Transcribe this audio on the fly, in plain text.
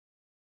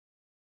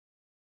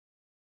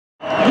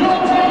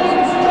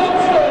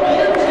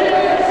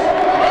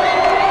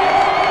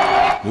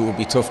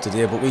be tough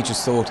today, but we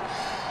just thought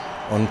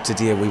on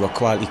today we were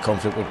quietly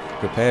confident, we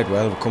prepared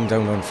well. We come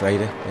down on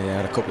Friday,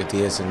 had a couple of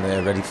days and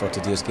ready for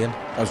today's game.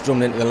 I was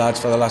drumming into the lads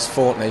for the last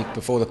fortnight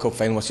before the cup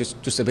final was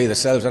just to be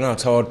themselves. I know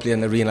it's hard playing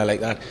in the arena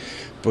like that,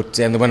 but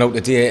they went out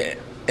today.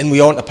 And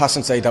we aren't a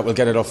passing side that will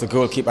get it off the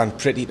goalkeeper and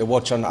pretty to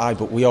watch on the eye,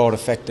 but we are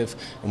effective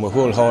and we're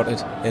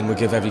wholehearted and we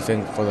give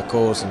everything for the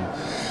cause,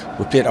 and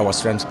we play to our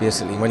strengths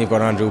basically. When you've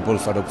got Andrew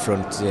Bulford up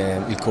front,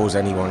 he'll cause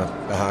anyone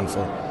a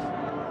handful.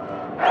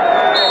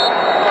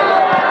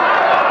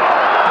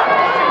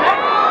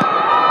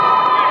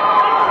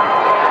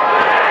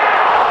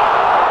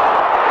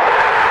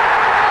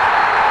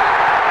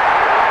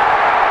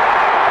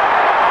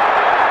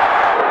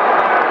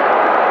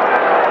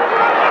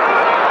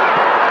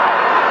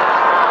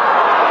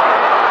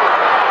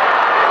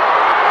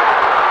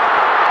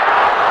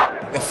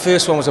 The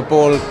first one was a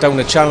ball down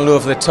the channel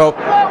over the top.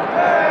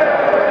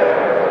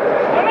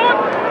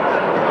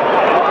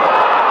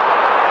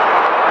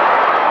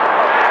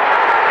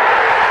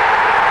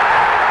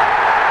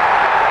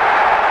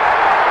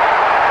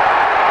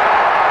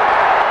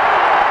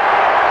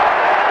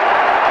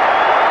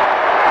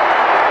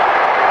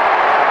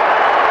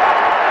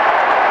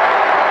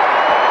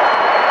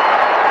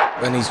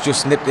 And he's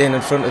just nipped in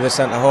front of the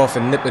centre half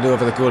and nipped it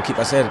over the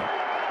goalkeeper's head.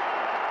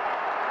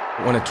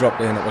 When it dropped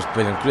in, it was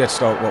brilliant. Great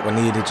start, what we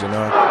needed, you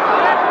know.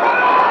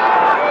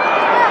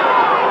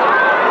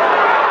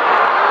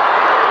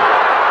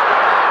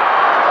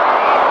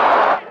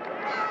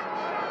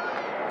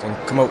 And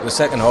come out the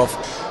second half.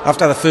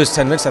 After the first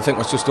 10 minutes, I think it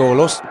was just all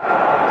us.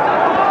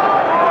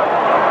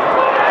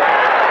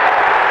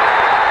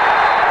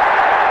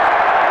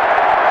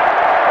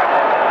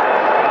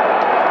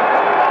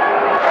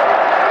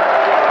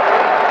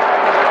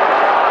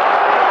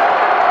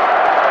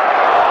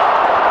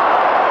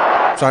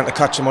 Trying to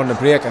catch him on the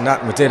break and that,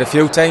 and we did a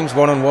few times,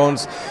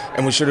 one-on-ones,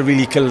 and we should have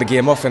really killed the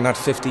game off in that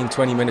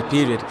 15-20 minute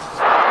period. I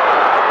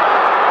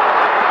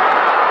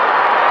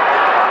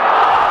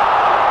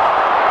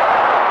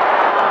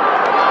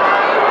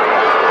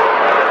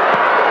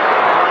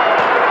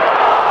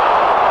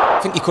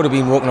think he could have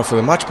been walking off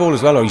with a match ball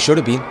as well, or he should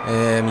have been.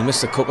 He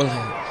missed a couple.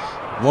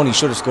 One he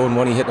should have scored and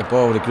one he hit the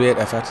ball with a great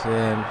effort.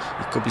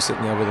 He could be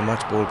sitting there with a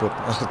match ball, but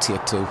I'll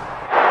take two.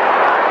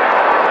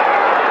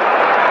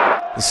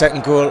 The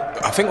second goal,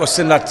 I think was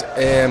in that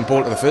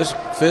ball to the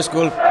first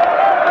goal.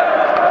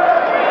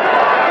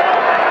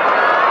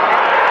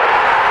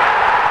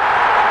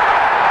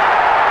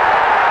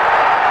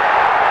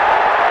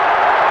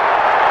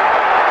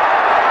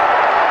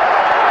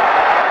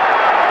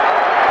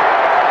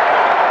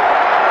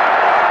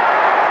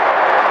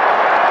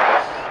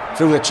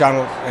 Through the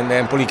channel, and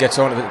then Bully gets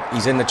on it.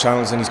 He's in the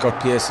channels and he's got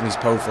pace and he's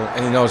powerful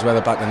and he knows where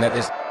the back of the net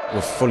is.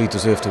 We fully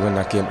deserve to win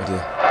that game today.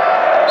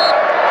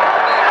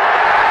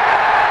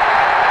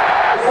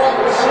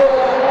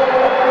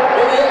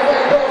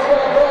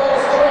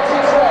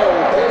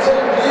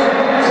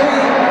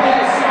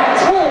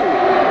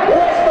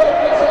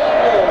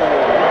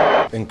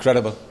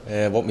 Incredible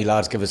what my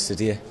lads give us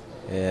today.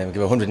 Give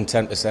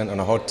 110% on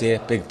a hot day,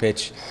 big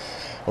pitch.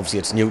 Obviously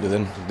it's new to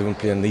them, they don't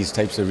play in these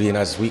types of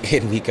arenas week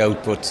in, week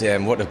out, but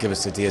what they've given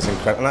us today is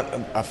incredible.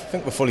 And I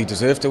think we fully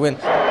deserve to win.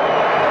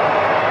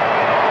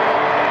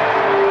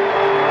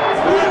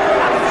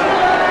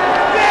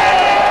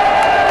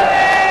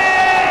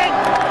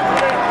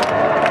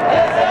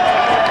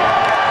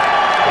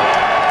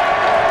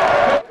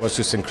 It was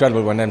just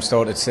incredible when them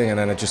started singing,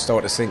 and it just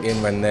started to sink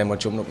in when them were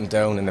jumping up and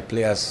down and the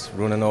players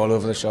running all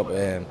over the shop.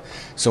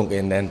 Sunk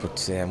in then,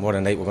 but what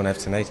a night we're going to have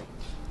tonight.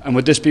 And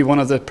would this be one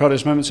of the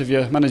proudest moments of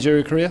your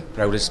managerial career?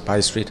 Proudest by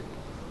the street.